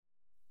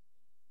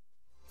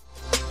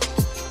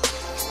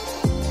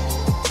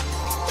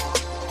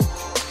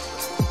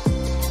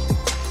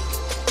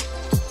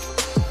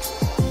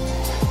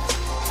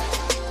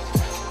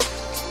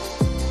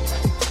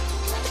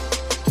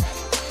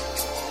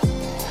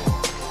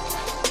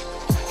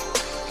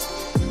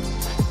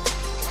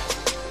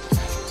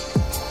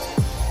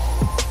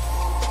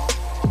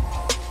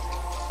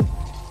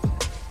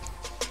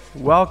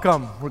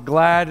Welcome. We're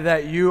glad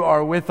that you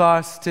are with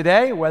us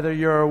today, whether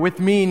you're with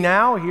me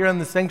now here in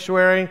the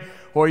sanctuary,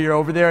 or you're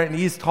over there in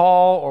East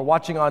Hall, or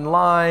watching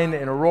online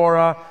in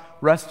Aurora,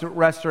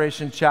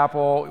 Restoration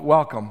Chapel.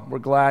 Welcome. We're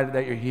glad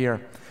that you're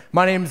here.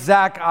 My name's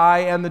Zach.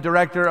 I am the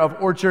director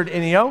of Orchard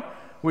Inyo,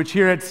 which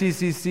here at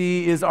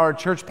CCC is our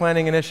church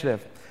planting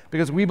initiative,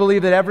 because we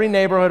believe that every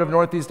neighborhood of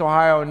Northeast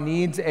Ohio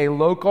needs a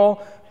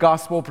local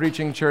gospel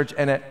preaching church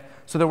in it,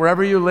 so that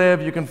wherever you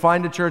live, you can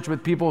find a church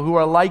with people who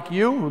are like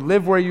you, who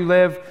live where you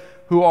live,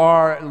 who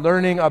are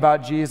learning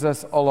about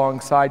Jesus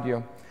alongside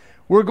you.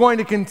 We're going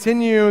to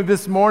continue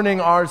this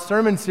morning our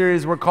sermon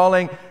series we're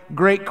calling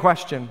Great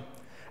Question.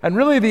 And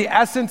really the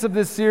essence of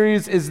this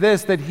series is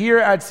this, that here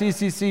at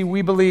CCC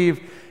we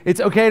believe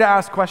it's okay to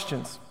ask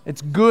questions.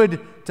 It's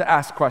good to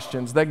ask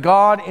questions, that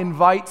God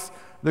invites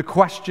the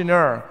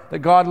questioner, that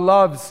God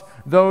loves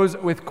those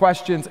with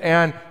questions,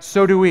 and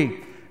so do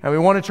we. And we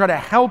want to try to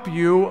help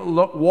you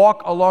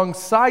walk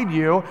alongside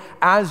you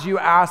as you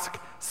ask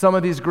some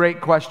of these great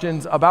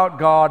questions about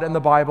God and the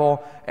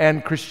Bible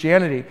and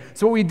Christianity.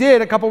 So what we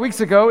did a couple weeks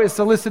ago is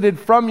solicited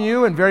from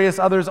you and various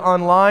others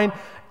online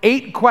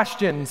 8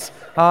 questions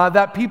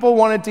that people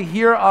wanted to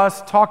hear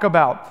us talk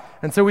about.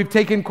 And so we've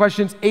taken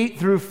questions 8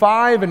 through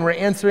 5, and we're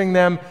answering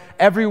them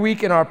every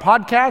week in our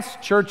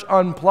podcast, Church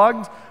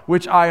Unplugged,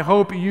 which I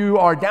hope you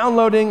are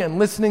downloading and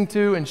listening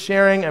to and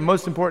sharing, and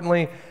most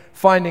importantly,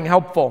 finding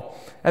helpful.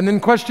 And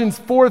then questions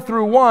 4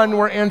 through 1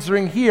 we're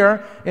answering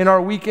here in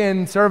our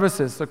weekend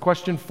services. So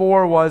question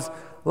 4 was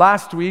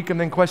last week, and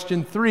then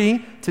question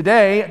 3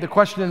 today. The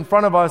question in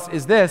front of us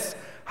is this: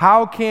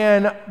 how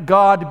can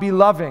God be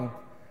loving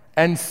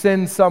and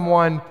send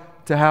someone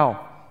to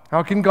hell?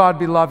 How can God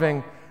be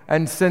loving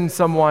and send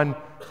someone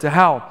to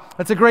hell?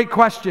 That's a great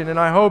question, and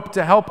I hope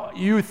to help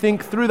you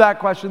think through that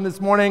question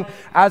this morning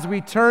as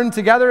we turn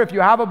together, if you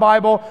have a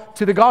Bible,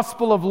 to the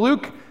Gospel of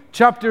Luke,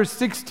 chapter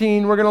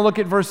 16. We're going to look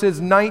at verses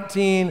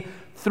 19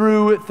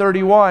 through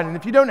 31. And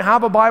if you don't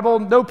have a Bible,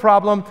 no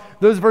problem.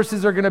 Those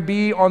verses are going to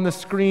be on the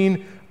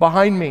screen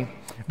behind me.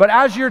 But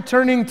as you're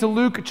turning to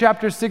Luke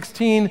chapter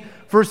 16,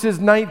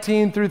 verses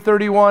 19 through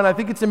 31, I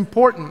think it's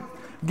important,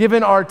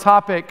 given our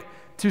topic,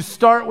 to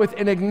start with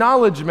an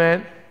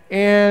acknowledgement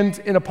and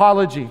an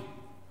apology.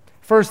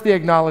 First, the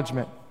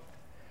acknowledgement.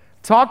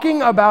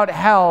 Talking about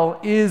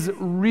hell is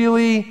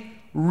really,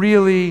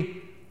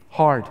 really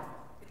hard.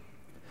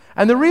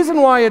 And the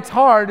reason why it's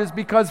hard is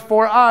because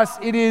for us,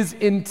 it is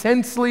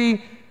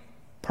intensely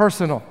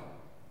personal.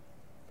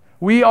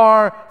 We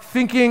are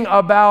thinking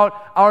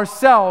about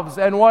ourselves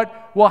and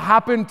what will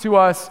happen to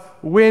us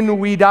when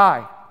we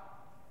die.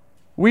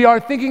 We are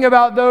thinking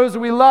about those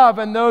we love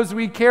and those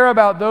we care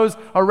about, those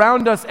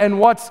around us, and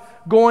what's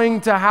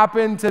going to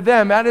happen to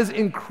them. That is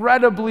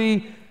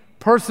incredibly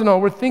personal.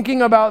 We're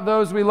thinking about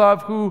those we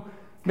love who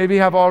maybe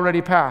have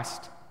already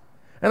passed.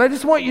 And I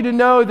just want you to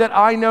know that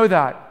I know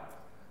that.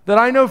 That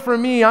I know for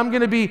me, I'm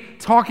going to be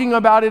talking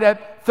about it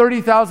at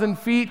 30,000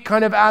 feet,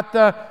 kind of at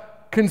the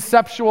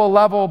conceptual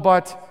level,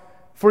 but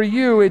for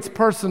you, it's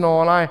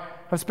personal. And I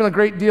have spent a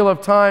great deal of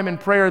time in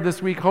prayer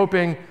this week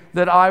hoping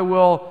that I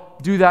will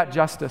do that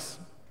justice,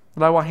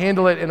 that I will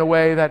handle it in a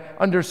way that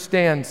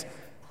understands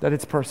that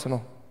it's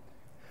personal.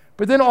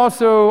 But then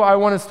also, I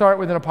want to start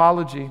with an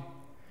apology,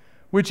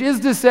 which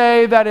is to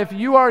say that if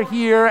you are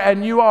here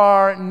and you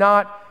are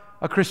not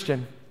a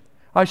Christian,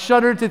 I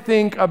shudder to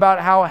think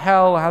about how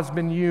hell has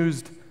been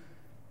used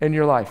in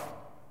your life.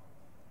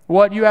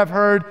 What you have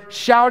heard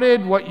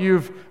shouted, what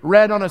you've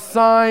read on a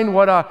sign,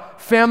 what a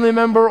family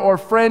member or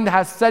friend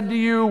has said to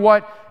you,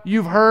 what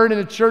you've heard in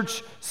a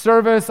church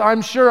service.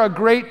 I'm sure a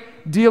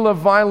great deal of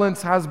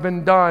violence has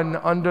been done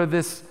under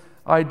this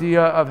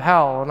idea of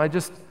hell, and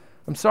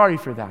I'm sorry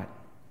for that.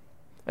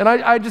 And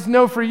I just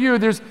know for you,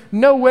 there's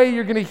no way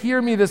you're going to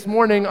hear me this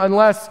morning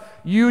unless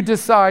you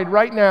decide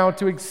right now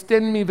to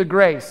extend me the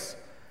grace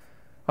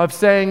of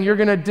saying you're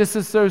going to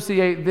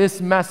disassociate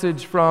this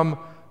message from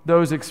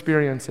those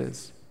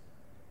experiences.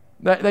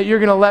 That you're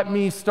going to let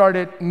me start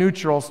at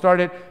neutral, start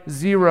at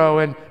 0,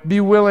 and be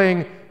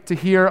willing to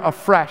hear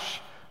afresh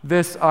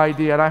this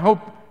idea. And I hope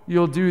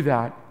you'll do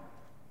that.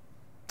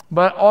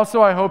 But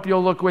also I hope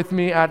you'll look with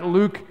me at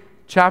Luke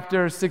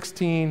chapter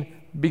 16,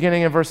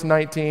 beginning in verse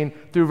 19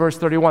 through verse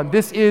 31.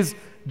 This is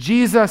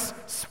Jesus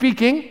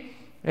speaking,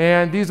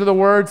 and these are the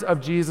words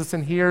of Jesus,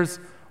 and here's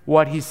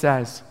what he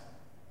says.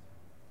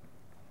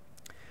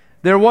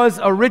 There was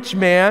a rich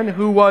man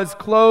who was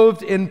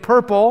clothed in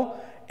purple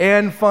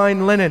and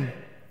fine linen,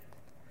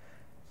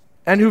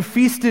 and who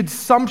feasted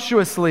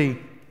sumptuously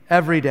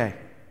every day.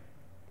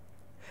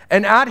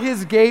 And at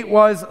his gate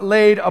was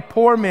laid a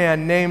poor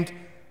man named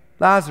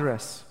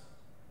Lazarus,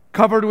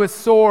 covered with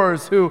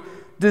sores, who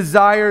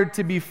desired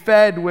to be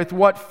fed with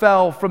what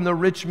fell from the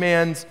rich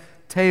man's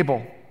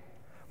table.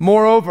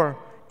 Moreover,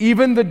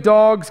 even the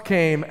dogs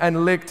came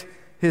and licked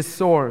his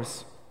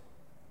sores.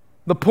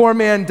 The poor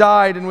man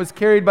died and was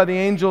carried by the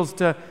angels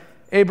to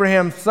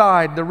Abraham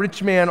sighed. The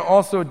rich man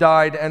also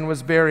died and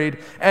was buried.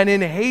 And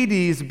in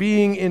Hades,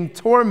 being in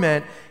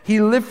torment,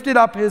 he lifted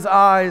up his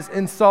eyes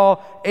and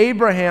saw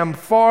Abraham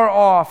far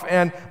off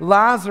and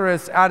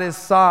Lazarus at his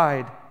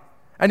side.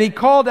 And he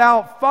called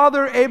out,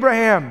 Father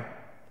Abraham,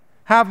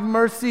 have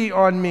mercy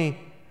on me,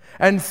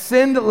 and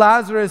send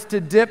Lazarus to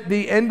dip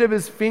the end of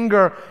his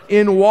finger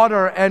in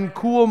water and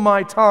cool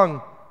my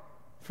tongue,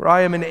 for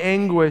I am in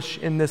anguish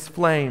in this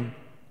flame.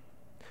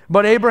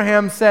 But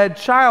Abraham said,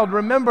 Child,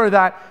 remember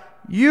that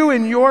you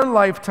in your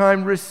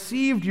lifetime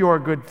received your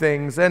good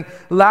things, and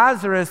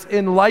Lazarus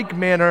in like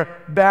manner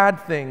bad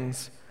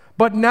things.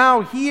 But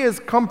now he is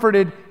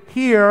comforted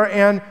here,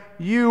 and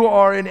you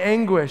are in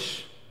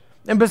anguish.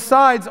 And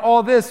besides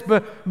all this,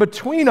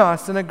 between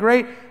us and a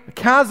great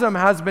chasm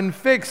has been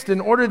fixed, in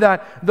order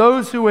that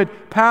those who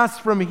would pass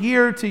from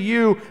here to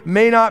you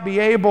may not be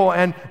able,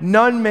 and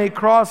none may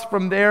cross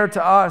from there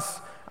to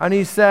us. And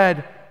he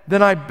said,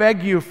 Then I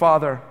beg you,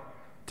 Father,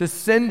 to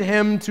send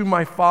him to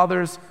my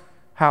father's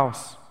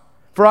house.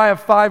 For I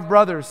have 5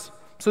 brothers,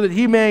 so that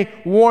he may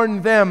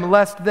warn them,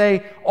 lest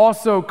they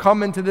also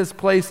come into this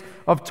place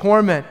of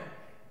torment.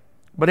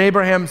 But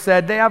Abraham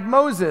said, They have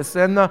Moses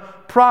and the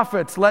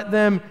prophets, let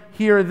them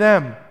hear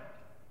them.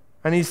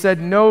 And he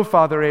said, No,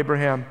 Father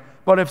Abraham,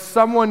 but if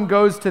someone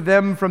goes to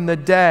them from the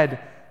dead,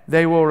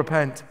 they will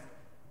repent.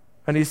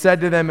 And he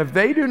said to them, If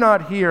they do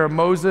not hear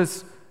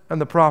Moses and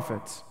the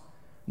prophets,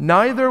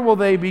 neither will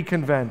they be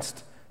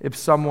convinced if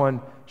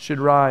someone should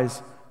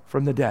rise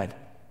from the dead.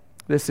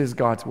 This is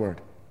God's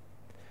word.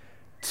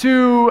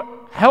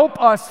 To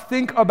help us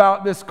think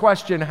about this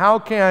question, how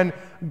can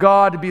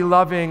God be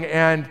loving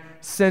and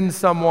send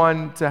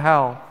someone to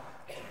hell?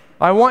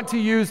 I want to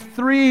use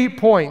 3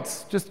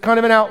 points, just kind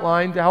of an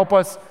outline, to help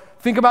us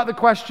think about the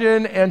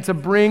question and to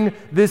bring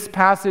this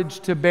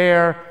passage to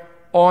bear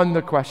on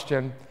the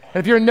question. And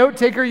if you're a note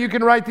taker, you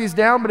can write these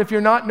down, but if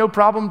you're not, no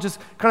problem. Just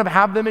kind of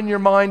have them in your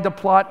mind to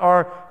plot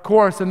our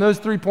course. And those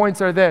 3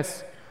 points are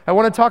this. I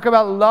want to talk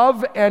about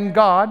love and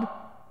God,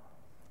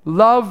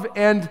 love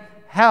and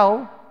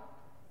hell,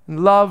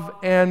 and love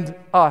and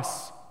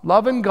us.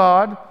 Love and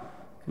God,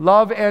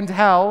 love and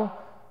hell,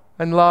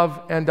 and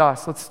love and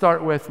us. Let's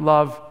start with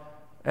love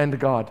and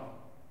God.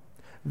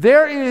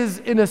 There is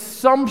an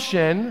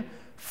assumption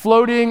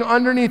floating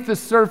underneath the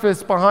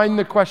surface behind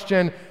the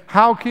question,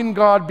 how can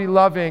God be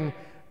loving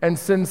and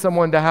send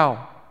someone to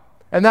hell?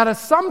 And that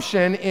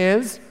assumption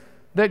is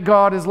that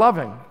God is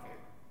loving.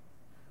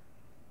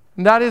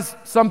 And that is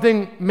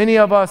something many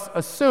of us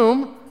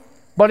assume,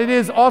 but it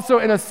is also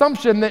an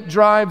assumption that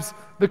drives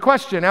the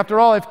question. After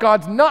all, if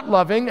God's not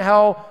loving,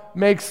 hell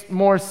makes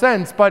more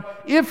sense.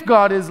 But if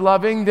God is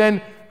loving,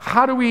 then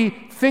how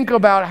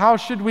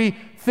should we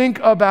think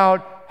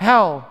about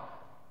hell?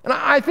 And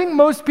I think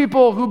most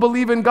people who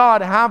believe in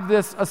God have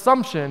this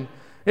assumption.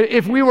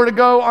 If we were to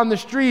go on the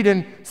street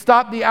and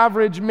stop the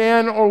average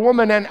man or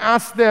woman and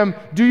ask them,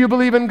 do you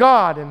believe in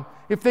God? And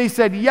if they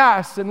said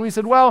yes, and we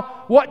said, well,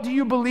 what do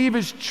you believe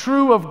is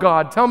true of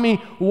God? Tell me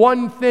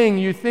one thing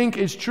you think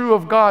is true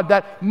of God,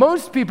 that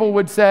most people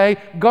would say,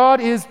 God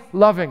is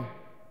loving.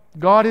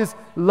 God is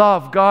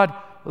love. God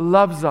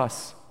loves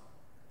us.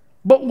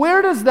 But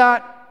where does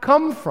that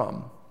come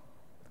from?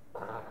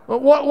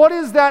 What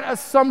is that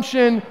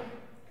assumption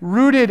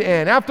rooted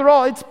in? After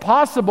all, it's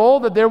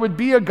possible that there would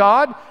be a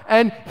God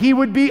and he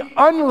would be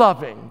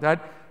unloving,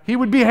 that he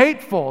would be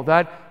hateful,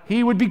 that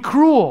he would be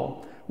cruel.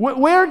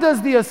 Where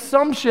does the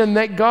assumption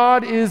that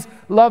God is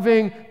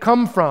loving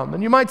come from?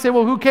 And you might say,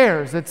 well, who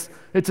cares? It's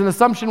an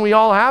assumption we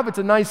all have. It's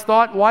a nice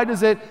thought. Why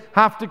does it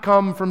have to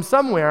come from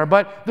somewhere?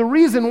 But the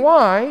reason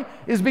why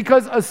is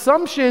because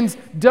assumptions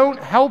don't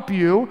help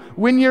you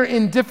when you're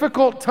in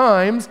difficult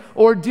times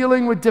or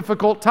dealing with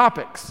difficult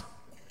topics.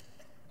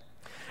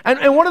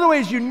 And one of the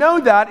ways you know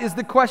that is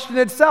the question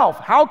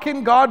itself. How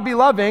can God be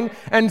loving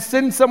and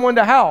send someone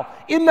to hell?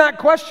 In that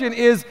question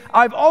is,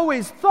 I've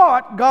always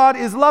thought God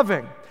is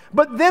loving.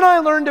 But then I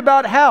learned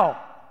about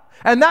hell.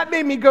 And that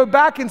made me go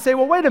back and say,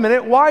 well, wait a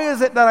minute, why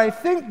is it that I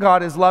think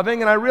God is loving?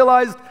 And I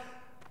realized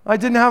I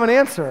didn't have an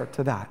answer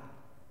to that.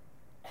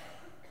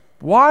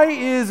 Why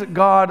is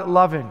God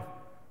loving?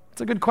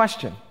 It's a good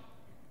question.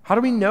 How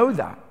do we know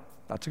that?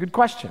 That's a good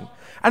question.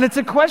 And it's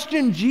a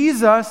question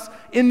Jesus,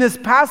 in this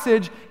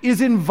passage,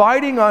 is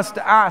inviting us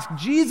to ask.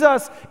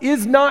 Jesus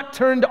is not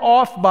turned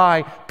off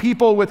by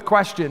people with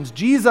questions.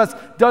 Jesus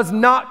does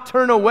not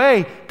turn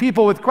away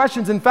people with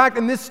questions. In fact,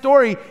 in this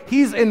story,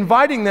 he's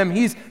inviting them.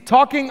 He's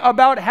talking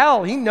about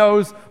hell. He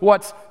knows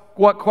what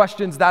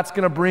questions that's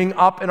going to bring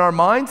up in our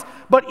minds.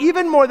 But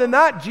even more than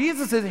that,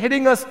 Jesus is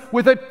hitting us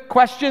with a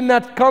question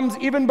that comes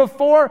even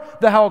before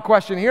the hell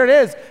question. Here it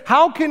is.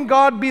 How can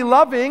God be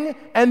loving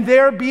and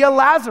there be a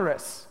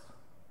Lazarus?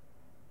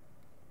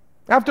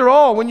 After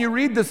all, when you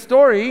read the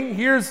story,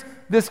 here's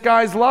this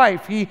guy's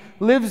life. He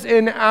lives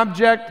in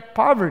abject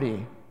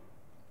poverty.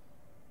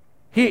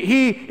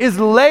 He is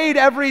laid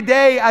every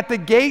day at the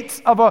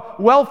gates of a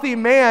wealthy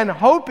man,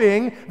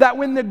 hoping that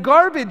when the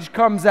garbage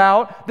comes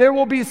out, there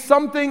will be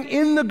something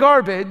in the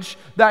garbage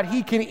that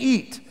he can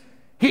eat.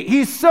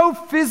 He's so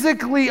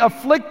physically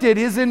afflicted,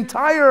 his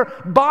entire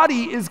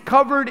body is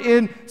covered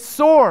in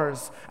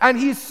sores. And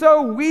he's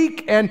so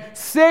weak and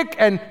sick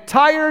and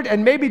tired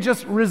and maybe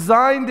just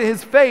resigned to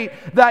his fate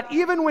that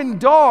even when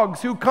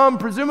dogs who come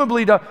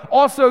presumably to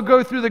also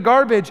go through the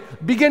garbage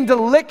begin to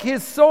lick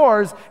his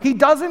sores, he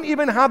doesn't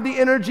even have the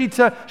energy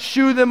to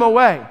shoo them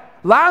away.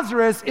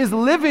 Lazarus is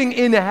living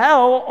in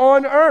hell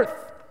on earth.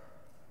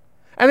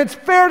 And it's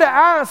fair to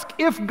ask,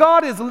 if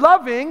God is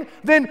loving,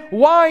 then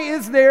why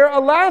is there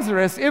a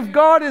Lazarus? If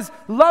God is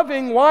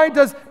loving, why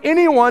does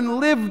anyone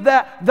live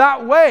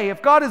that way?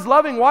 If God is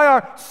loving, why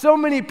are so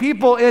many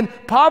people in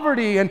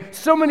poverty and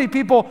so many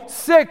people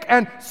sick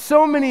and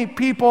so many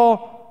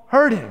people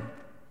hurting?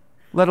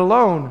 Let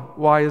alone,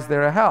 why is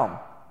there a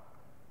hell?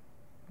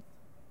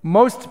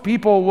 Most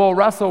people will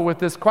wrestle with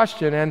this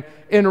question, and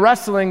in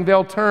wrestling,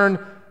 they'll turn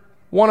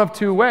one of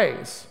two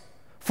ways.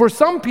 For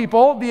some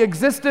people, the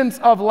existence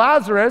of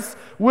Lazarus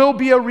will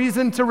be a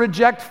reason to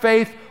reject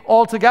faith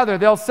altogether.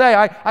 They'll say,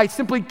 I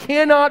simply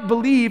cannot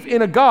believe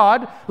in a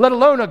God, let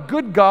alone a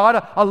good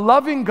God, a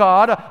loving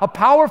God, a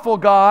powerful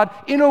God,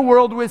 in a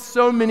world with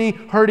so many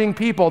hurting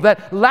people.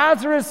 That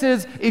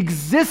Lazarus'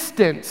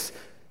 existence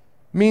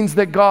means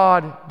that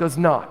God does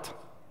not.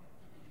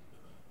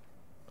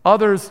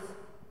 Others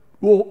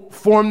will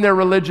form their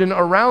religion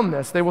around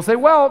this. They will say,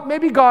 well,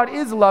 maybe God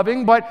is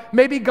loving, but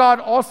maybe God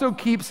also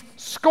keeps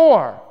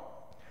score.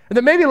 And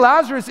that maybe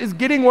Lazarus is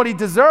getting what he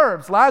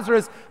deserves.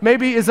 Lazarus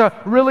maybe is a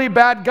really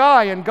bad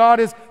guy and God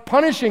is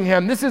punishing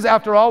him. This is,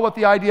 after all, what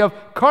the idea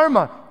of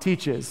karma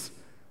teaches.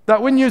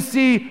 That when you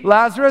see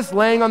Lazarus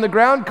laying on the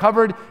ground,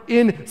 covered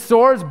in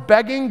sores,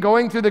 begging,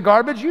 going through the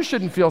garbage, you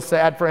shouldn't feel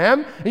sad for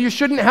him, and you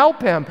shouldn't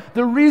help him.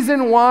 The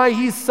reason why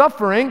he's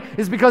suffering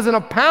is because in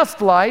a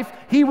past life,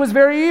 he was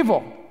very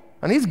evil.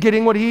 And he's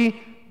getting what he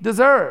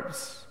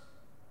deserves.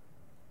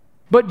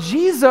 But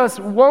Jesus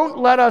won't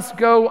let us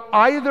go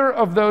either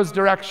of those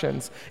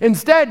directions.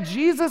 Instead,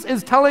 Jesus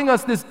is telling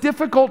us this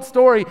difficult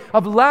story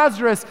of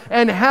Lazarus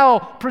and hell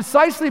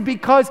precisely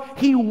because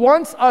he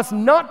wants us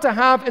not to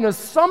have an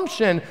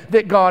assumption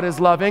that God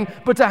is loving,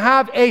 but to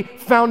have a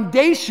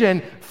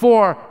foundation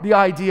for the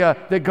idea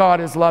that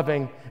God is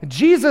loving.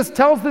 Jesus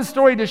tells this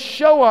story to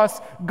show us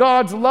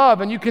God's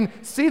love, and you can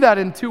see that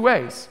in two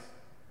ways.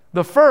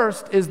 The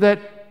first is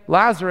that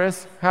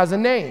Lazarus has a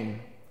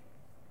name.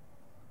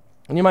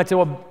 And you might say,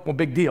 well,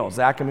 big deal,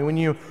 Zach. I mean,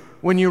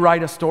 when you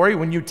write a story,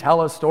 when you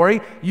tell a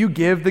story, you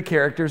give the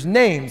characters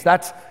names.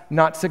 That's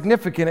not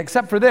significant,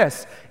 except for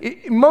this.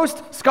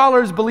 Most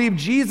scholars believe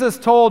Jesus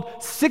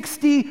told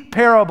 60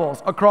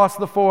 parables across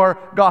the four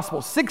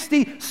Gospels.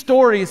 60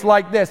 stories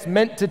like this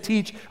meant to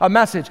teach a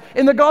message.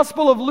 In the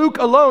Gospel of Luke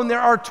alone,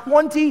 there are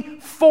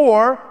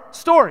 24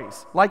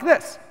 stories like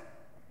this.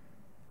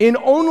 In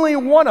only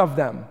one of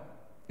them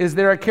is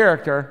there a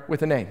character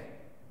with a name.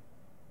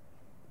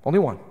 Only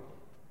one.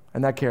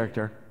 And that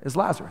character is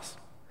Lazarus.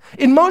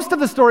 In most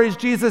of the stories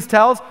Jesus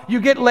tells, you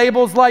get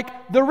labels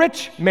like the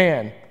rich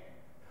man,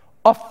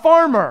 a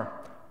farmer,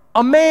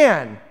 a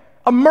man,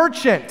 a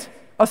merchant,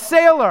 a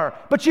sailor,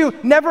 but you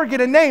never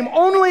get a name.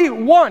 Only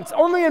once,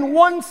 only in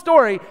one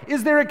story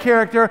is there a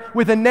character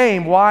with a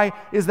name. Why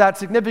is that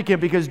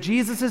significant? Because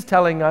Jesus is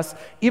telling us,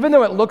 even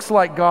though it looks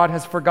like God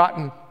has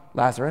forgotten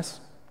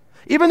Lazarus,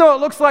 even though it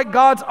looks like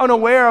God's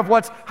unaware of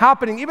what's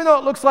happening, even though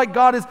it looks like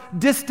God is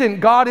distant,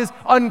 God is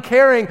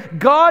uncaring,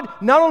 God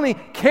not only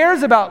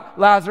cares about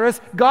Lazarus,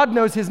 God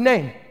knows his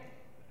name.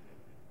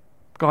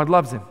 God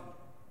loves him.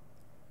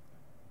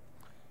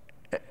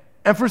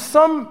 And for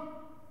some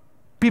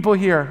people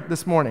here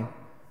this morning,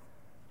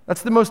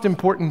 that's the most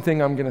important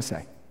thing I'm going to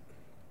say.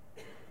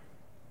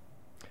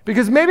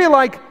 Because maybe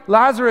like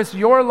Lazarus,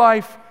 your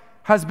life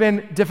has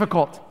been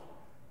difficult.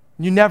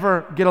 You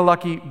never get a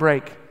lucky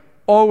break.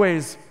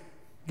 Always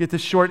get the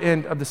short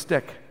end of the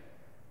stick.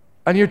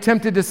 And you're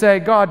tempted to say,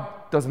 God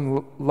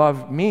doesn't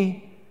love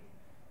me.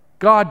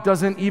 God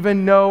doesn't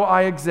even know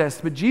I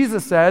exist. But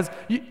Jesus says,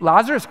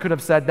 Lazarus could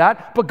have said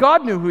that, but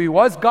God knew who he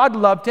was. God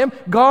loved him.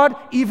 God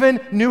even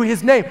knew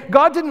his name.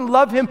 God didn't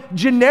love him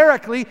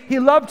generically. He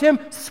loved him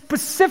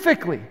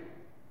specifically.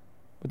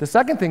 But the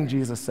second thing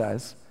Jesus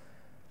says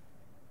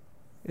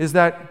is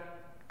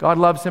that God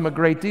loves him a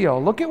great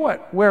deal. Look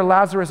at where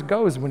Lazarus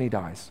goes when he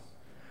dies.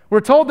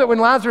 We're told that when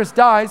Lazarus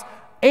dies,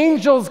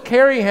 angels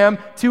carry him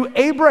to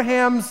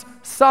Abraham's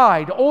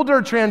side.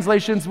 Older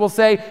translations will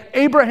say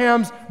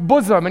Abraham's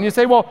bosom. And you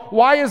say, well,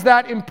 why is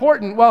that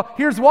important? Well,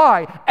 here's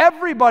why.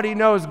 Everybody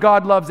knows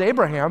God loves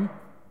Abraham.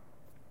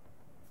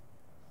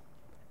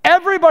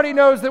 Everybody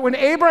knows that when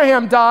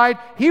Abraham died,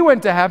 he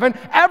went to heaven.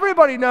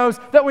 Everybody knows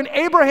that when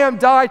Abraham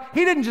died,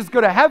 he didn't just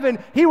go to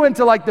heaven, he went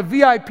to like the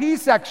VIP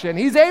section.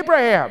 He's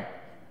Abraham.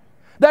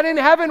 That in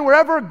heaven,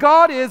 wherever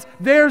God is,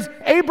 there's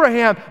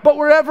Abraham. But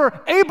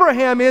wherever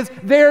Abraham is,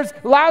 there's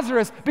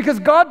Lazarus. Because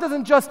God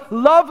doesn't just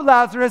love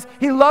Lazarus,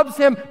 he loves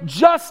him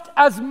just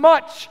as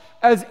much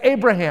as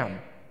Abraham.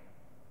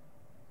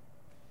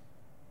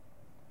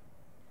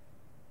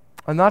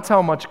 And that's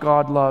how much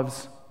God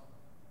loves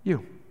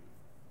you.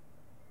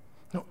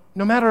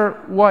 No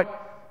matter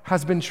what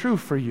has been true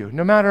for you,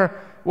 no matter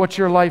what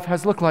your life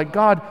has looked like.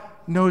 God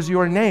knows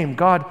your name.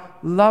 God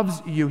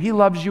loves you. He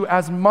loves you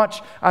as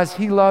much as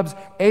he loves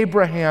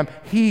Abraham.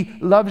 He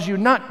loves you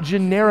not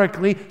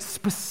generically,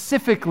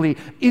 specifically,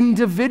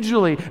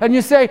 individually. And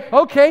you say,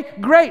 okay,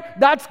 great,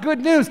 that's good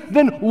news.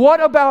 Then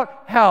what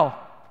about hell?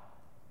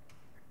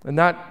 And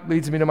that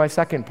leads me to my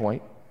second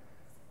point,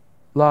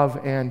 love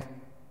and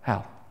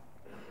hell.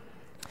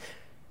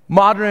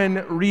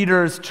 Modern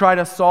readers try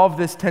to solve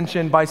this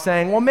tension by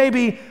saying, well,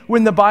 maybe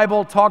when the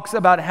Bible talks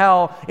about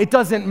hell, it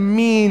doesn't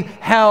mean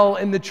hell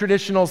in the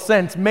traditional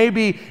sense.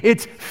 Maybe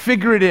it's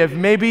figurative,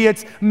 maybe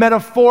it's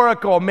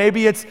metaphorical,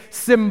 maybe it's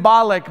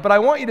symbolic. But I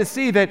want you to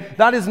see that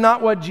that is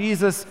not what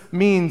Jesus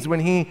means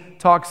when he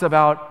talks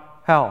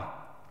about hell.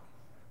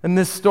 In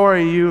this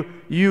story,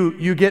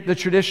 you get the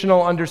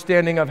traditional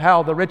understanding of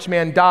hell. The rich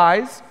man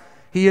dies.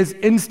 He is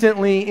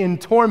instantly in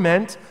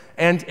torment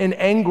and in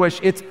anguish.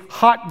 It's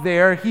hot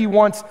there. He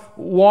wants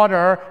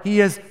water. He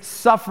is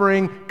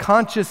suffering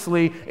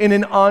consciously in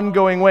an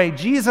ongoing way.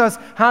 Jesus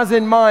has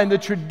in mind the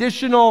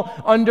traditional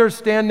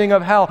understanding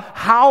of hell.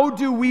 How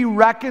do we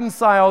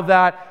reconcile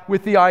that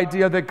with the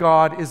idea that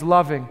God is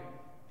loving?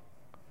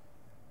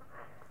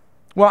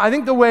 Well, I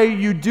think the way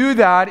you do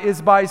that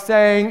is by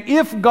saying,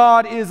 if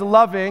God is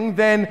loving,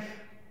 then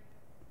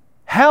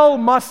hell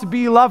must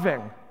be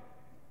loving.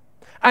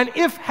 And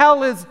if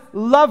hell is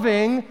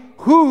loving,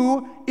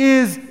 who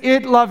is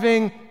it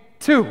loving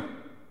to?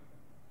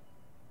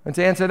 And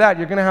to answer that,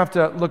 you're going to have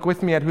to look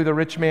with me at who the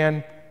rich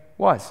man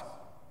was.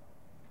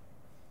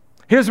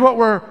 Here's what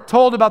we're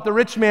told about the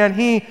rich man.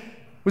 He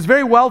was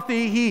very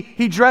wealthy.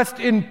 He dressed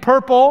in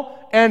purple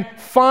and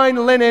fine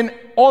linen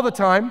all the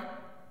time.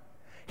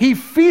 He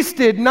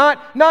feasted not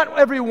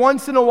every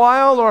once in a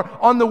while or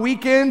on the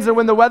weekends or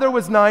when the weather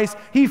was nice.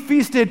 He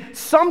feasted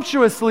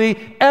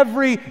sumptuously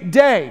every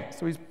day.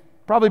 So he's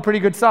probably pretty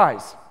good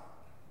size.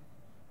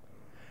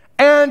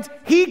 And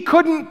he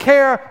couldn't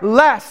care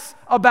less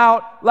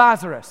about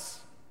Lazarus.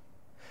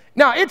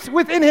 Now, it's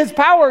within his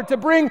power to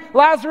bring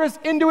Lazarus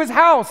into his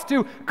house,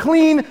 to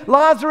clean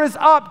Lazarus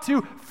up,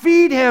 to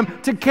feed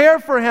him, to care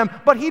for him,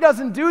 but he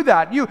doesn't do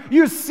that.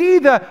 You see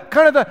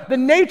the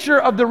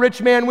nature of the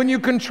rich man when you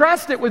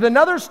contrast it with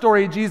another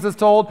story Jesus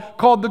told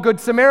called the Good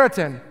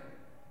Samaritan,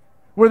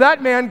 where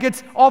that man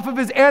gets off of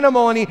his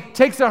animal and he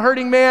takes a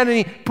hurting man and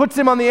he puts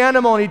him on the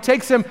animal and he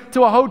takes him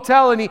to a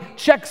hotel and he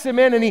checks him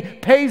in and he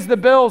pays the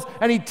bills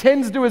and he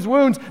tends to his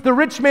wounds. The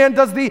rich man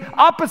does the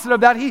opposite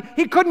of that.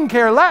 He couldn't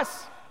care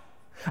less.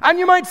 And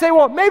you might say,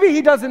 well, maybe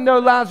he doesn't know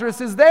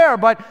Lazarus is there,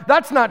 but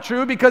that's not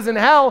true, because in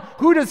hell,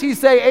 who does he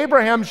say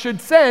Abraham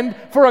should send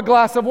for a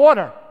glass of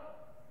water?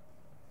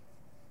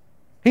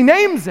 He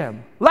names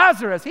him,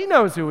 Lazarus. He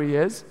knows who he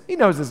is. He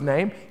knows his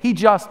name. He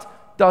just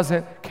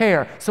doesn't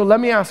care. So let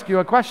me ask you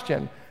a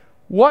question.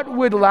 What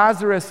would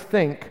Lazarus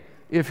think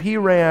if he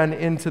ran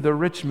into the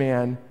rich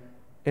man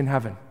in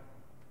heaven?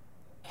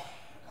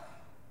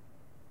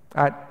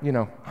 At,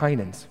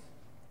 Heinen's.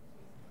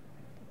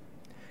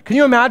 Can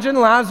you imagine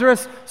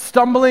Lazarus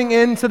stumbling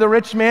into the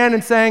rich man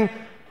and saying,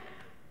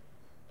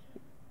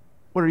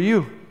 "What are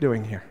you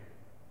doing here?"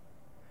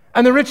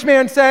 And the rich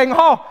man saying,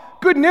 "Oh,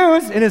 good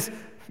news," in his,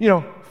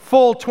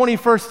 full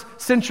 21st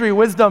century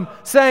wisdom,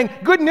 saying,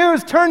 "Good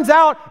news, turns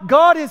out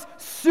God is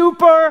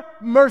super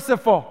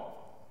merciful.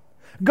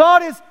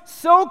 God is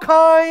so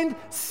kind,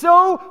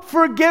 so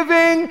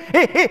forgiving.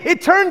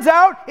 It turns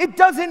out it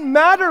doesn't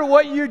matter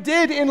what you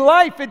did in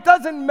life. It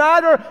doesn't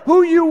matter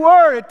who you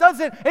were. It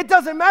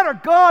doesn't matter.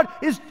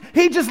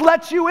 He just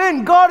lets you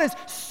in. God is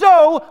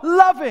so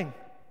loving."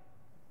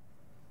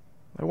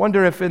 I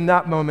wonder if in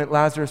that moment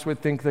Lazarus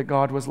would think that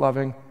God was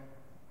loving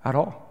at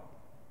all.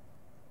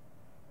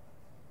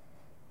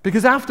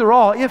 Because after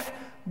all, if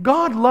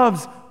God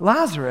loves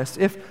Lazarus,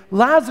 if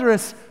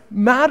Lazarus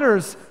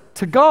matters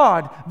to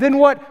God, then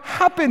what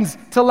happens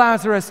to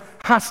Lazarus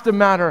has to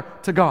matter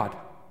to God.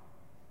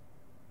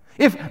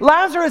 If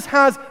Lazarus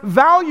has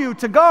value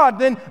to God,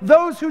 then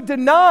those who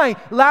deny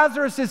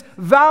Lazarus'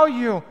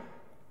 value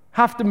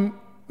have to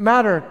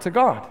matter to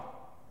God.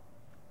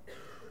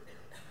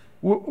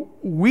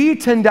 We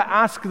tend to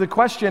ask the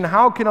question,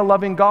 how can a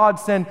loving God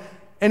send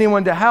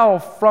anyone to hell,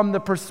 from the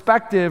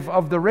perspective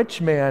of the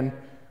rich man?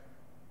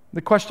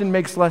 The question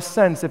makes less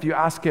sense if you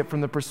ask it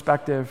from the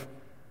perspective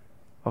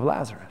of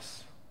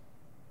Lazarus.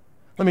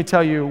 Let me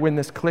tell you when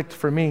this clicked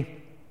for me.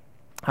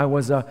 I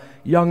was a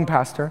young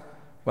pastor.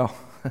 Well,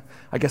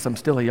 I guess I'm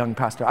still a young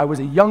pastor. I was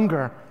a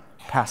younger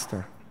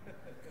pastor.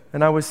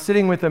 And I was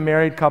sitting with a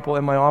married couple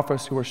in my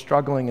office who were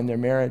struggling in their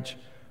marriage,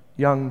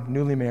 young,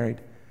 newly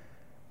married.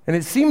 And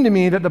it seemed to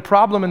me that the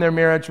problem in their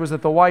marriage was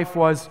that the wife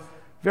was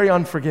very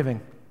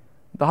unforgiving.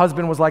 The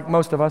husband was like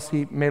most of us.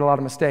 He made a lot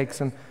of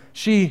mistakes, and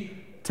she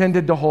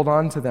tended to hold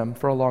on to them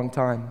for a long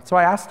time. So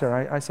I asked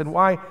her, I said,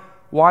 why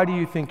do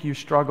you think you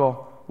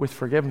struggle with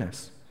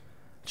forgiveness?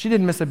 She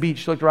didn't miss a beat.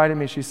 She looked right at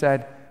me. She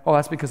said, "Oh,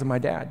 that's because of my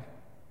dad."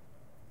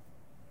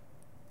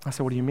 I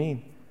said, "What do you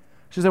mean?"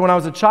 She said, "When I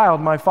was a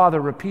child, my father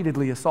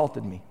repeatedly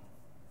assaulted me.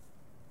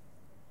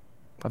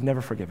 I've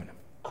never forgiven him.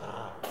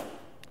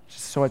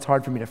 So it's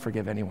hard for me to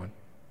forgive anyone."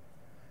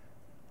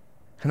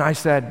 And I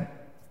said,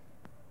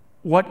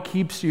 what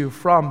keeps you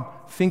from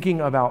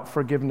thinking about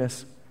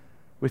forgiveness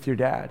with your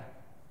dad?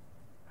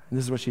 And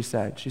this is what she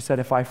said. She said,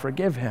 if I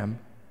forgive him,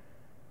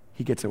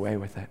 he gets away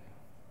with it.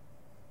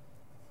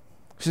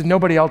 She said,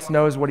 nobody else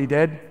knows what he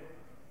did.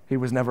 He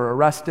was never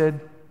arrested.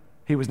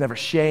 He was never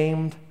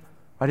shamed.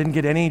 I didn't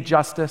get any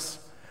justice.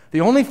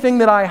 The only thing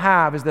that I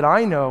have is that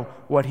I know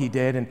what he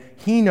did, and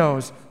he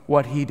knows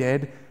what he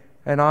did,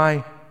 and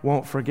I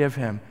won't forgive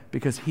him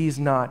because he's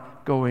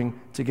not going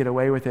to get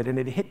away with it. And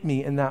it hit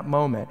me in that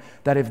moment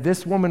that if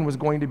this woman was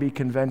going to be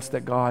convinced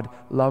that God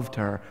loved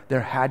her,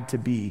 there had to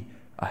be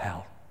a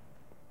hell.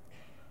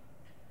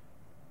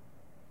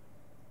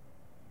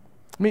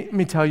 Let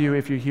me tell you,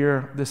 if you're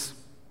here this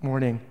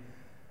morning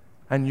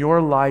and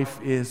your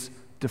life is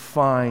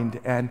defined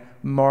and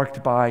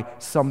marked by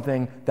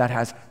something that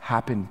has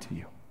happened to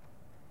you,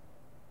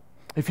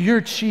 if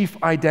your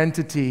chief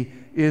identity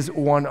is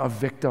one of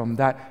victim,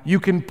 that you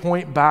can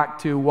point back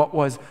to what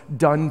was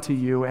done to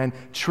you and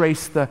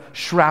trace the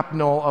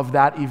shrapnel of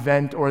that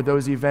event or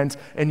those events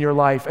in your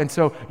life. And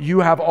so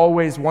you have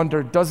always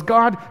wondered, does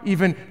God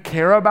even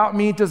care about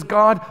me? Does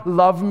God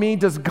love me?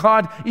 Does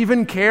God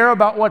even care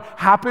about what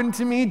happened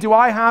to me? Do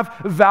I have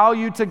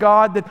value to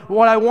God? That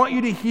what I want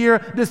you to hear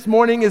this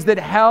morning is that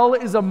hell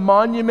is a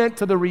monument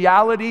to the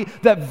reality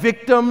that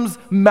victims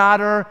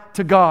matter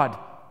to God.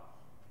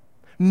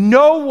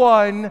 No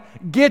one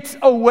gets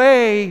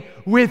away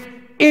with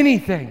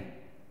anything.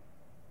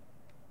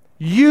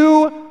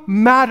 You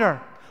matter.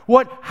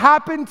 What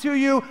happened to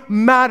you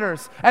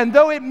matters. And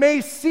though it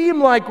may seem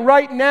like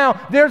right now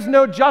there's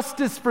no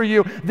justice for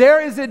you, there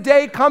is a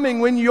day coming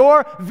when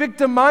your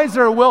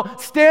victimizer will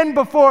stand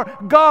before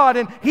God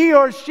and he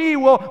or she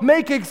will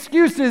make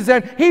excuses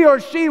and he or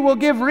she will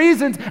give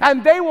reasons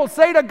and they will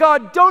say to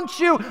God, don't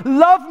you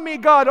love me,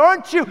 God?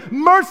 Aren't you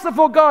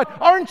merciful, God?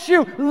 Aren't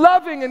you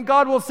loving? And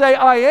God will say,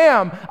 I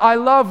am. I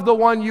love the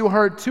one you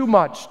hurt too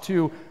much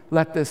to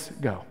let this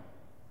go.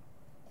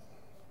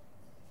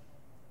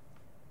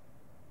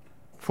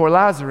 For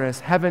Lazarus,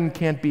 heaven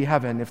can't be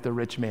heaven if the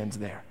rich man's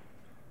there.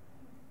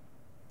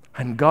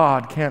 And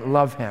God can't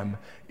love him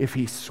if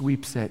he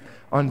sweeps it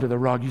under the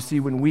rug. You see,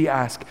 when we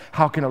ask,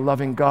 how can a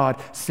loving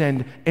God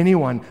send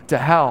anyone to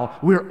hell?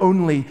 We're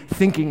only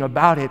thinking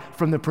about it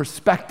from the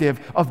perspective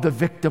of the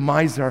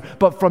victimizer.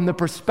 But from the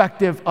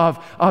perspective of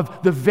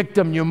the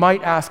victim, you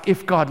might ask,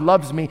 if God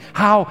loves me,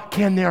 how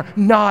can there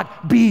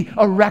not be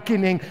a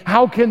reckoning?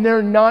 How can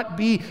there not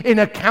be an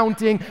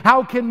accounting?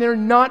 How can there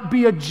not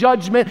be a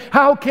judgment?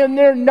 How can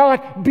there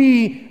not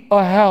be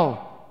a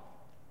hell?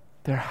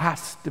 There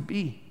has to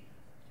be.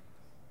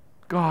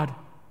 God,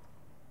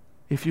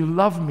 if you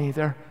love me,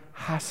 there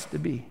has to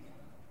be.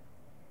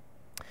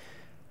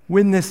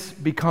 When this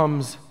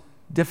becomes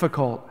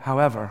difficult,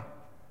 however,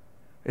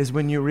 is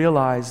when you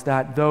realize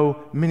that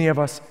though many of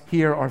us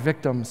here are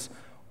victims,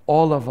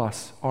 all of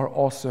us are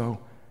also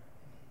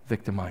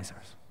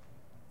victimizers.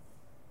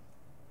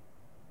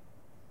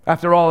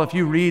 After all, if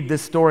you read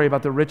this story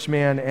about the rich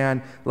man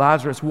and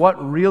Lazarus, what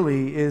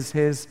really is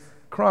his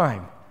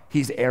crime?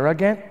 He's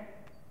arrogant.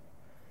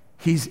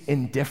 He's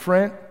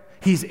indifferent.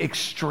 He's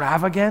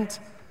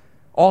extravagant.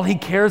 All he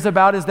cares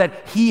about is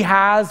that he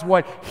has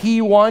what he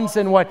wants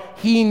and what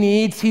he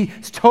needs.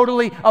 He's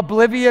totally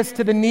oblivious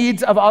to the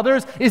needs of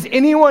others. Is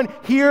anyone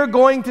here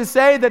going to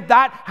say that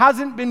that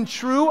hasn't been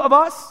true of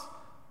us?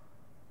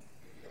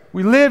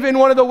 We live in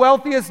one of the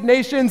wealthiest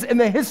nations in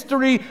the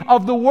history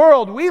of the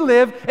world. We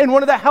live in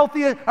one of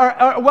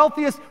the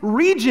wealthiest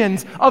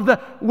regions of the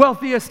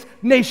wealthiest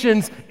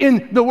nations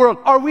in the world.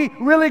 Are we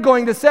really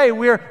going to say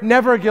we're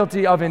never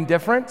guilty of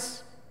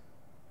indifference,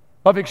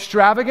 of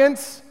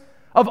extravagance,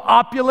 of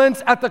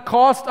opulence at the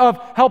cost of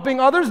helping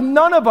others?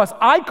 None of us.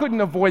 I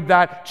couldn't avoid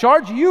that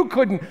charge. You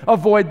couldn't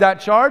avoid that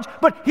charge.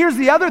 But here's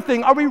the other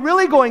thing. Are we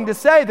really going to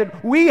say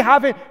that we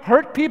haven't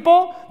hurt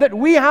people, that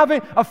we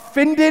haven't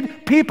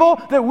offended people,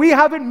 that we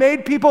haven't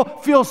made people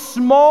feel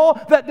small,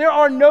 that there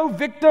are no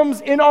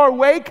victims in our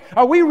wake?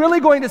 Are we really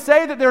going to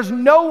say that there's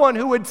no one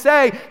who would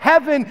say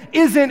heaven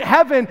isn't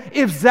heaven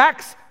if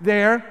Zach's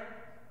there?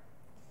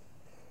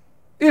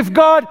 If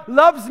God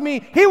loves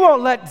me, he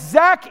won't let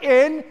Zach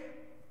in,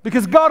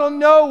 because God will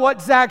know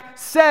what Zach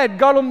said.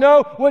 God will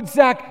know what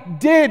Zach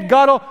did.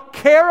 God will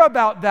care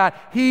about that.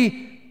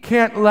 He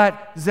can't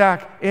let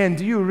Zach in.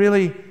 Do you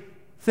really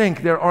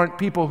think there aren't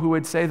people who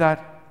would say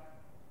that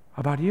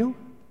about you?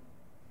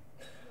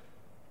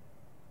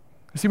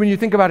 See, when you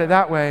think about it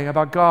that way,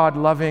 about God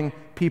loving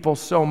people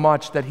so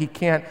much that he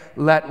can't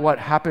let what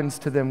happens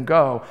to them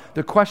go,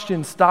 the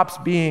question stops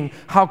being,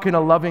 how can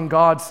a loving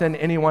God send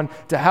anyone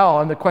to hell?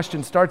 And the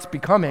question starts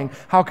becoming,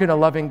 how can a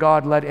loving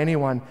God let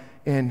anyone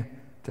in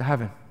to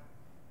heaven?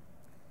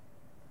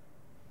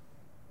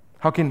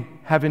 How can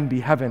heaven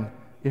be heaven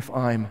if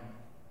I'm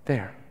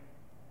there?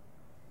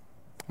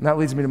 And that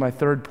leads me to my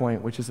third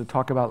point, which is to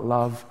talk about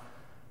love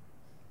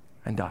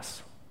and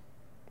us.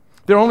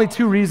 There are only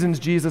two reasons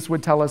Jesus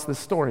would tell us this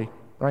story,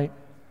 right?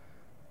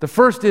 The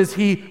first is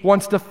he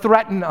wants to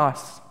threaten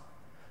us.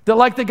 That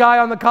like the guy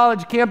on the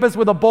college campus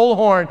with a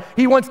bullhorn,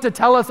 he wants to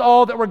tell us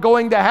all that we're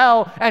going to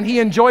hell and he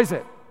enjoys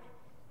it.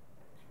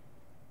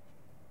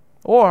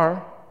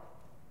 Or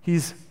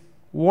he's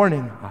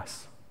warning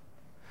us.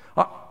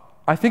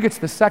 I think it's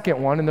the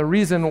second one, and the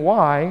reason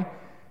why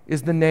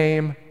is the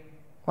name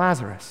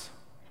Lazarus.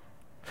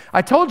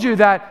 I told you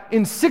that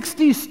in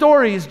 60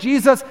 stories,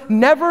 Jesus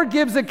never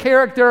gives a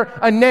character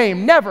a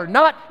name. Never,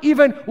 not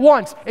even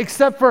once,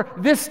 except for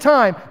this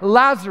time,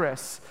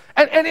 Lazarus.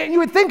 And you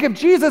would think if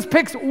Jesus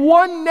picks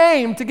one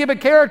name to give a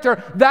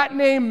character, that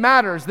name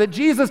matters. That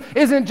Jesus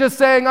isn't just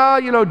saying,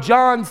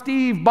 John,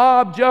 Steve,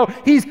 Bob, Joe.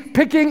 He's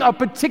picking a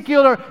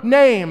particular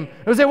name.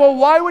 And we say, well,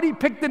 why would he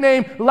pick the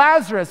name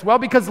Lazarus? Well,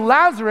 because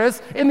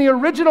Lazarus in the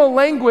original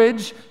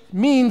language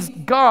means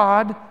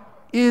God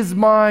is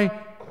my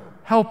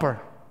helper.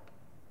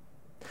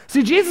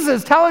 See, Jesus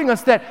is telling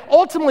us that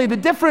ultimately the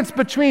difference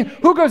between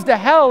who goes to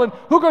hell and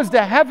who goes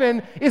to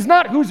heaven is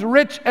not who's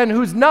rich and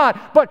who's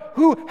not, but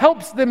who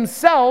helps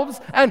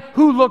themselves and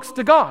who looks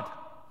to God.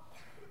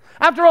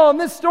 After all, in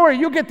this story,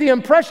 you get the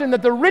impression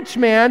that the rich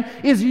man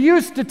is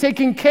used to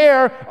taking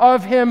care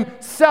of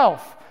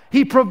himself.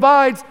 He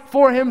provides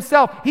for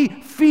himself. He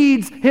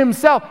feeds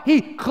himself.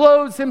 He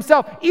clothes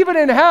himself. Even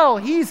in hell,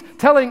 he's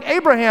telling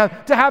Abraham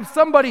to have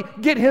somebody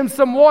get him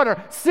some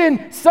water.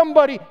 Send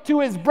somebody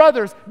to his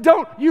brothers.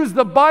 Don't use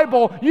the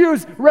Bible.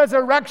 Use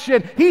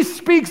resurrection. He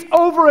speaks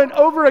over and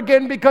over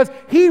again because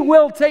he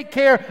will take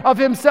care of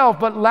himself.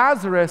 But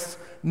Lazarus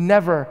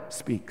never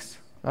speaks,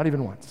 not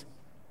even once.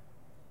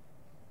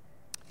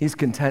 He's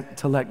content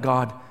to let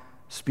God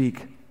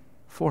speak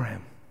for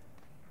him.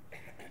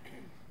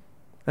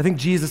 I think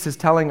Jesus is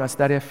telling us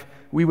that if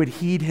we would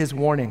heed his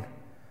warning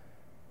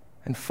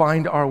and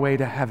find our way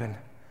to heaven,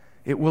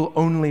 it will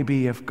only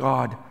be if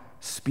God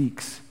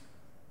speaks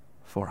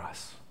for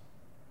us.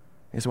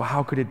 Well,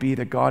 how could it be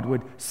that God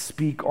would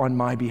speak on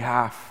my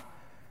behalf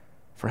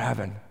for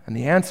heaven? And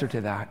the answer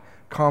to that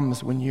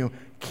comes when you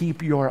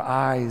keep your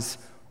eyes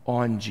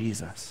on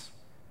Jesus.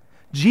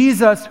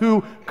 Jesus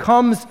who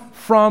comes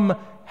from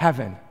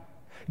heaven.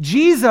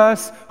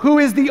 Jesus, who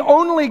is the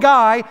only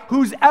guy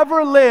who's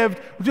ever lived,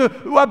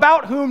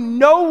 about whom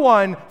no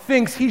one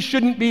thinks he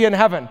shouldn't be in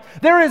heaven.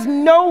 There is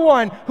no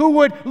one who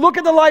would look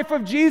at the life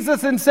of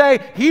Jesus and say,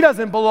 he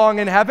doesn't belong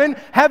in heaven.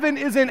 Heaven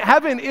isn't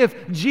heaven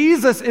if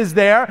Jesus is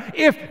there.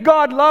 If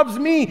God loves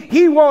me,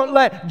 he won't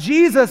let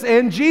Jesus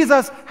in.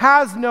 Jesus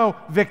has no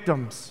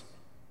victims.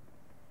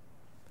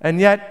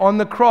 And yet on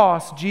the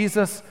cross,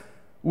 Jesus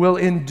will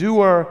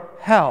endure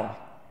hell.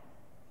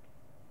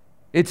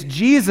 It's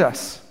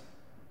Jesus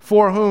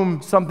for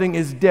whom something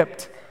is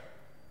dipped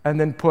and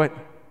then put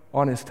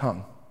on his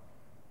tongue.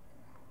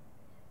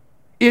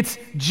 It's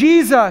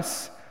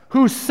Jesus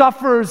who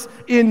suffers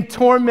in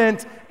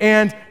torment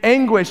and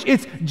anguish.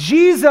 It's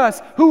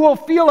Jesus who will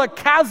feel a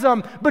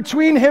chasm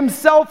between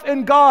himself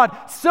and God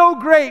so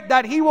great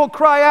that he will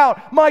cry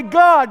out, my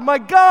God,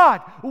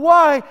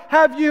 why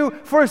have you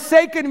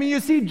forsaken me? You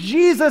see,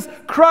 Jesus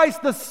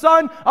Christ, the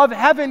Son of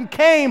heaven,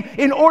 came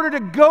in order to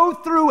go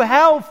through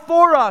hell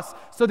for us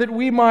so that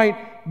we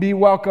might be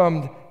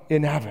welcomed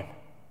in heaven.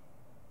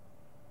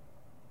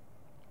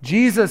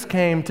 Jesus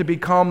came to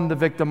become the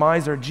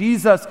victimizer.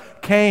 Jesus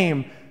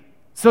came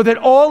so that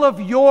all of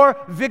your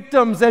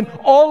victims and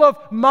all of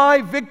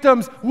my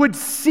victims would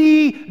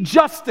see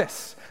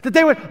justice. That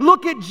they would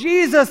look at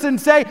Jesus and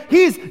say,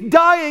 he's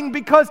dying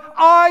because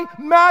I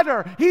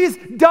matter. He's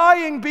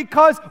dying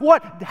because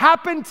what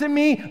happened to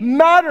me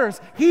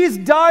matters. He's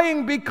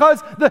dying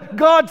because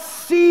God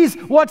sees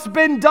what's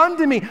been done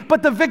to me.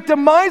 But the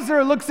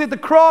victimizer looks at the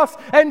cross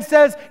and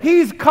says,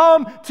 he's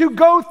come to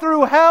go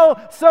through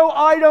hell so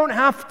I don't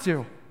have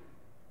to.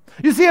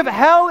 You see, if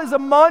hell is a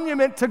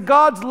monument to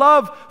God's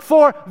love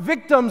for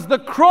victims, the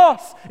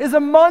cross is a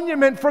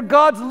monument for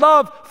God's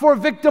love for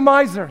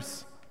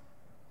victimizers.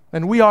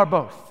 And we are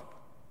both.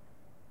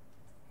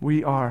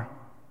 We are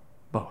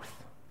both.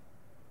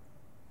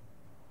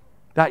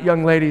 That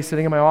young lady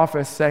sitting in my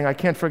office saying, I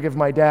can't forgive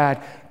my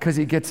dad because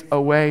he gets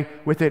away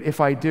with it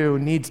if I do,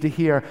 needs to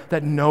hear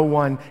that no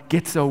one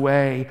gets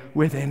away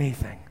with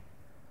anything.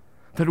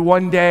 That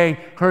one day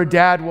her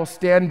dad will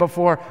stand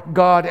before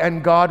God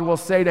and God will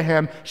say to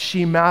him,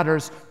 she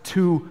matters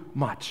too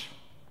much.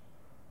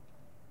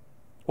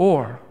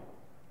 Or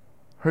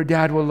her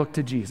dad will look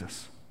to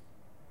Jesus.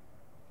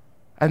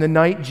 And the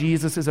night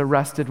Jesus is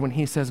arrested, when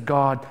he says,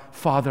 God,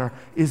 Father,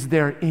 is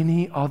there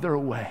any other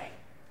way?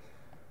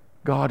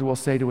 God will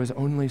say to his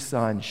only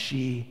son,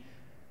 she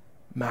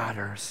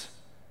matters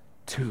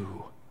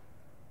too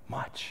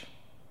much.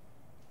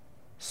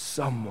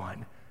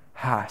 Someone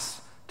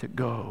has to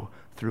go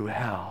through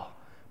hell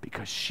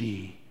because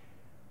she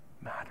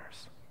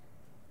matters.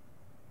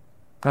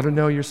 I don't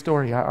know your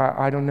story.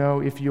 I don't know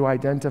if you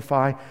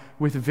identify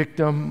with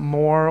victim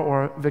more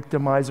or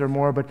victimizer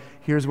more, but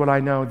here's what I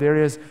know.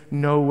 There is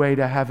no way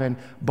to heaven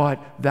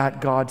but that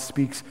God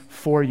speaks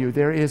for you.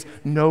 There is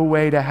no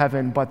way to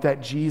heaven but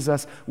that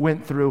Jesus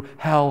went through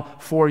hell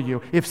for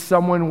you. If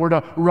someone were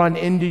to run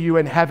into you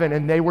in heaven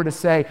and they were to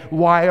say,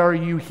 "Why are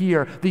you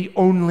here?" the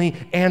only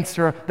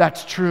answer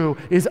that's true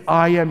is,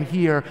 "I am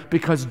here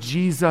because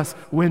Jesus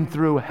went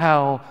through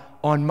hell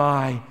on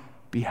my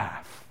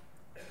behalf."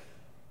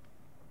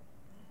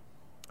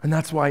 And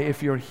that's why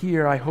if you're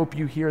here, I hope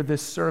you hear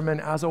this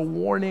sermon as a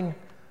warning.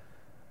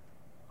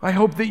 I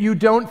hope that you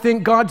don't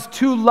think God's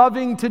too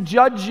loving to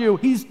judge you.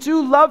 He's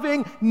too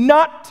loving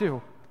not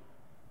to.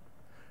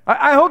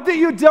 I hope that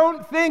you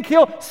don't think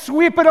He'll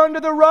sweep it under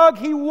the rug.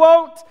 He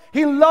won't.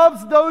 He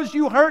loves those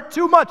you hurt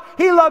too much.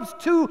 He loves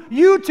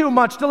you too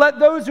much to let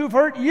those who've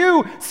hurt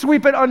you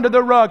sweep it under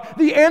the rug.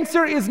 The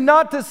answer is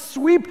not to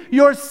sweep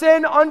your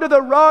sin under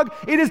the rug.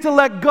 It is to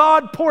let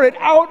God pour it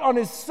out on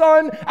His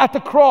Son at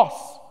the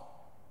cross.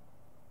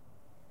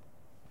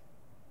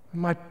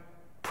 My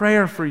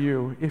prayer for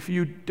you, if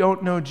you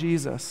don't know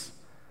Jesus,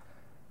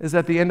 is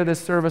at the end of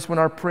this service when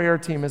our prayer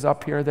team is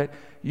up here, that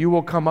you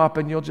will come up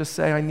and you'll just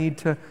say, "I need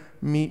to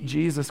meet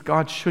Jesus.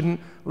 God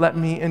shouldn't let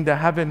me into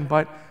heaven,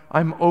 but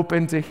I'm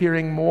open to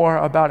hearing more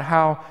about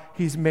how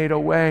He's made a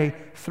way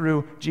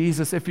through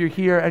Jesus." If you're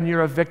here and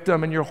you're a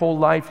victim and your whole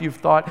life you've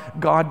thought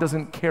God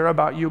doesn't care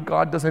about you,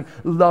 God doesn't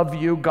love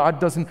you, God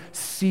doesn't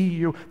see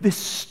you, this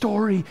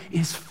story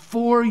is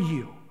for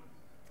you.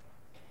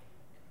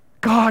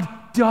 God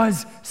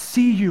does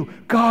see you.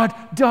 God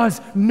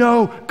does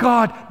know.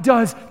 God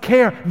does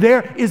care.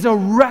 There is a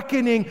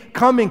reckoning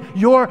coming.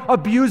 Your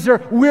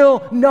abuser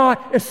will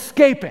not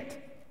escape it,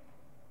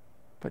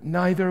 but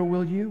neither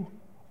will you.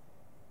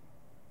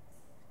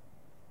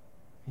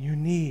 You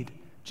need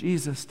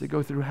Jesus to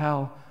go through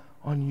hell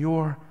on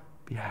your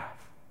behalf.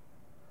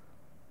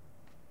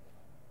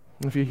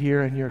 If you're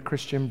here and you're a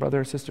Christian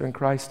brother or sister in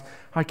Christ,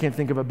 I can't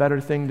think of a better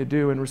thing to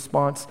do in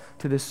response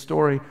to this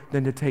story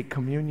than to take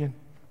communion.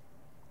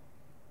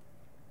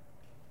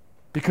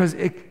 Because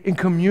in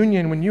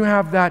communion, when you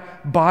have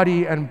that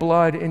body and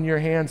blood in your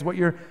hands, what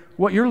you're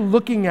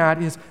looking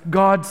at is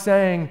God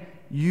saying,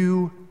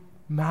 "You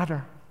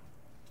matter."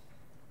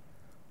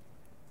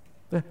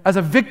 As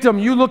a victim,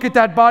 you look at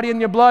that body and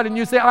your blood and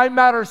you say, "I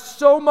matter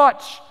so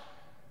much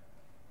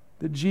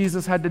that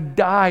Jesus had to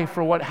die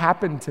for what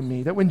happened to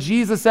me." That when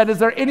Jesus said, "Is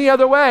there any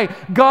other way?"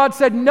 God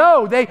said,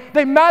 "No,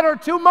 they matter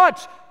too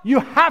much. You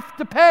have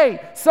to pay.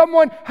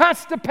 Someone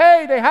has to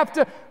pay. They have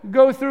to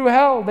go through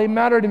hell. They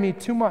matter to me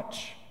too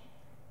much."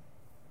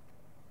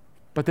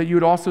 But that you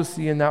would also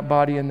see in that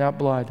body and that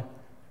blood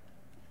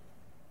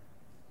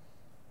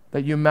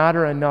that you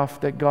matter enough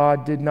that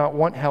God did not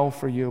want hell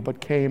for you, but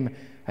came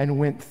and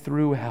went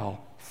through hell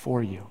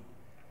for you.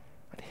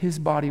 That His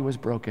body was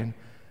broken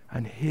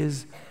and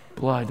His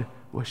blood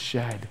was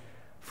shed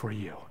for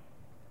you.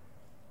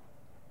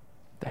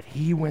 That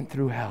He went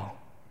through hell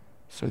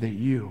so that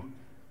you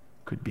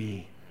could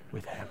be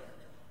with Him.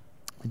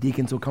 The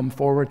deacons will come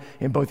forward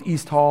in both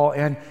East Hall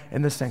and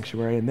in the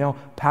sanctuary, and they'll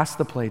pass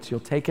the plates. You'll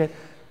take it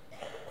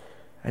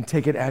and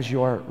take it as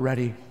you're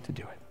ready to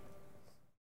do it.